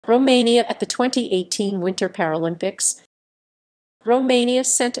Romania at the 2018 Winter Paralympics. Romania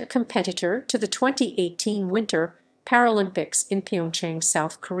sent a competitor to the 2018 Winter Paralympics in Pyeongchang,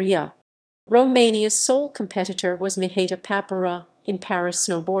 South Korea. Romania's sole competitor was Mihaita Papară in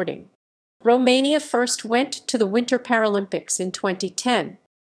para-snowboarding. Romania first went to the Winter Paralympics in 2010.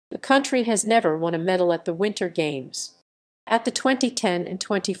 The country has never won a medal at the Winter Games. At the 2010 and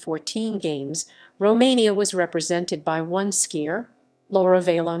 2014 Games, Romania was represented by one skier,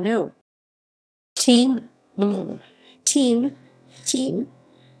 Văleanu. Team.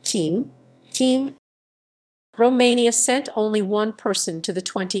 Romania sent only one person to the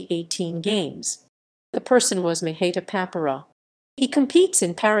 2018 Games. The person was Mihaita Papară. He competes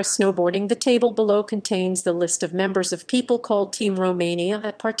in para-snowboarding. The table below contains the list of members of people called Team Romania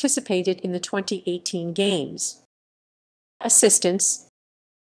that participated in the 2018 Games. Assistance.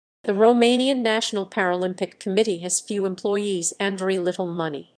 The Romanian National Paralympic Committee has few employees and very little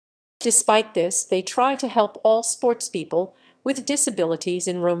money. Despite this, they try to help all sportspeople with disabilities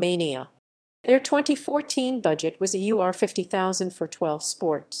in Romania. Their 2014 budget was €50,000 for 12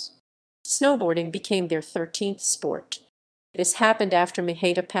 sports. Snowboarding became their 13th sport. This happened after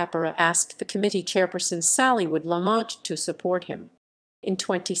Mihaita Papară asked the committee chairperson Sally Wood-Lamont to support him. In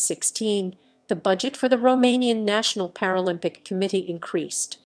 2016, the budget for the Romanian National Paralympic Committee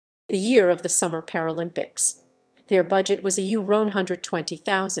increased. The year of the Summer Paralympics, their budget was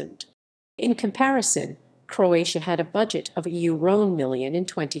 €120,000. In comparison, Croatia had a budget of €1 million in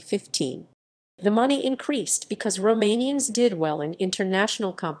 2015. The money increased because Romanians did well in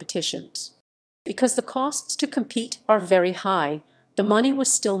international competitions. Because the costs to compete are very high, the money was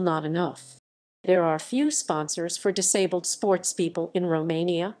still not enough. There are few sponsors for disabled sportspeople in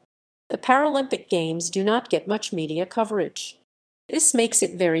Romania. The Paralympic Games do not get much media coverage. This makes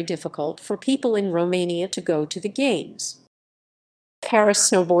it very difficult for people in Romania to go to the Games.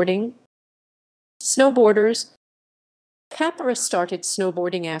 Para-snowboarding. Snowboarders. Papară started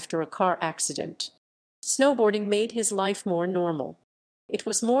snowboarding after a car accident. Snowboarding made his life more normal. It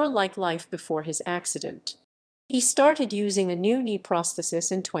was more like life before his accident. He started using a new knee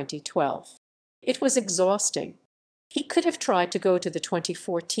prosthesis in 2012. It was exhausting. He could have tried to go to the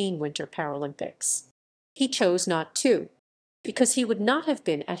 2014 Winter Paralympics. He chose not to. Because he would not have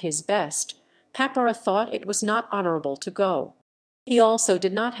been at his best, Papară thought it was not honorable to go. He also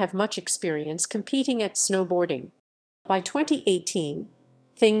did not have much experience competing at snowboarding. By 2018,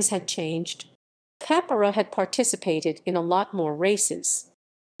 things had changed. Papară had participated in a lot more races.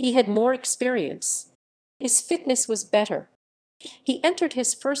 He had more experience. His fitness was better. He entered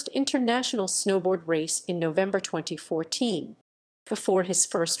his first international snowboard race in November 2014. Before his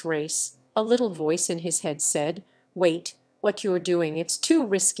first race, a little voice in his head said, "Wait, what you're doing, it's too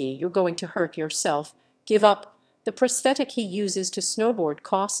risky, you're going to hurt yourself, give up." The prosthetic he uses to snowboard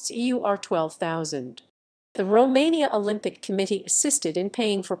costs €12,000. The Romania Olympic Committee assisted in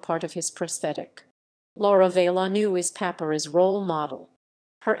paying for part of his prosthetic. Văleanu is Papară's role model.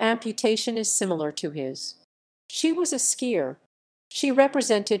 Her amputation is similar to his. She was a skier. She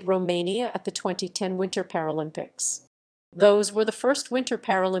represented Romania at the 2010 Winter Paralympics. Those were the first Winter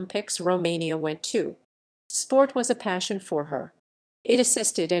Paralympics Romania went to. Sport was a passion for her. It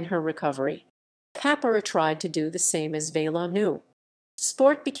assisted in her recovery. Papară tried to do the same as Văleanu.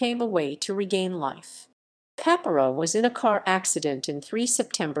 Sport became a way to regain life. Papară was in a car accident in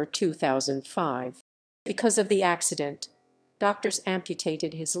September 2005. Because of the accident, doctors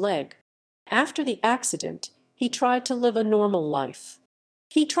amputated his leg. After the accident, he tried to live a normal life.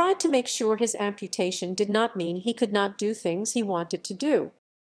 He tried to make sure his amputation did not mean he could not do things he wanted to do.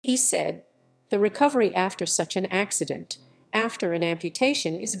 He said, "The recovery after such an accident, after an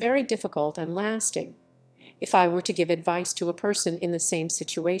amputation, is very difficult and lasting. If I were to give advice to a person in the same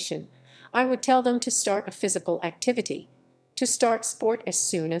situation, I would tell them to start a physical activity, to start sport as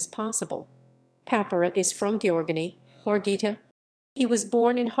soon as possible." Papară is from Gheorgheni, Harghita. He was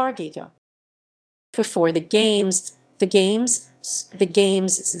born in Harghita. Before the Games.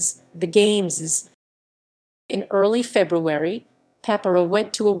 In early February, Papară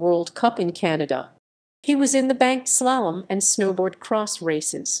went to a World Cup in Canada. He was in the banked slalom and snowboard cross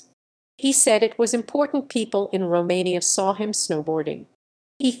races. He said it was important people in Romania saw him snowboarding.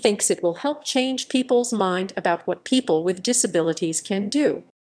 He thinks it will help change people's mind about what people with disabilities can do.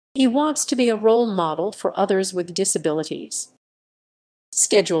 He wants to be a role model for others with disabilities.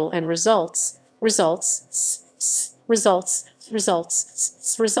 Schedule and results.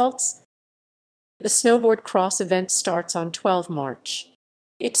 The snowboard cross event starts on 12 March.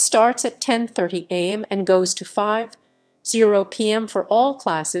 It starts at 10:30 a.m. and goes to 5:00 p.m. for all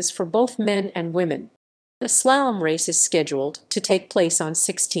classes for both men and women. The slalom race is scheduled to take place on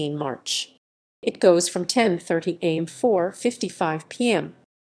 16 March. It goes from 10:30 a.m. to 4:55 p.m.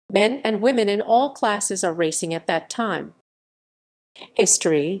 Men and women in all classes are racing at that time.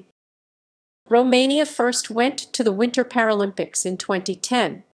 History. Romania first went to the Winter Paralympics in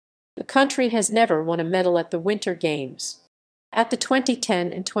 2010. The country has never won a medal at the Winter Games. At the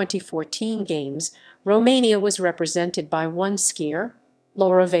 2010 and 2014 Games, Romania was represented by one skier,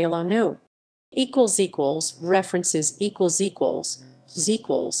 Văleanu. References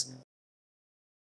 ==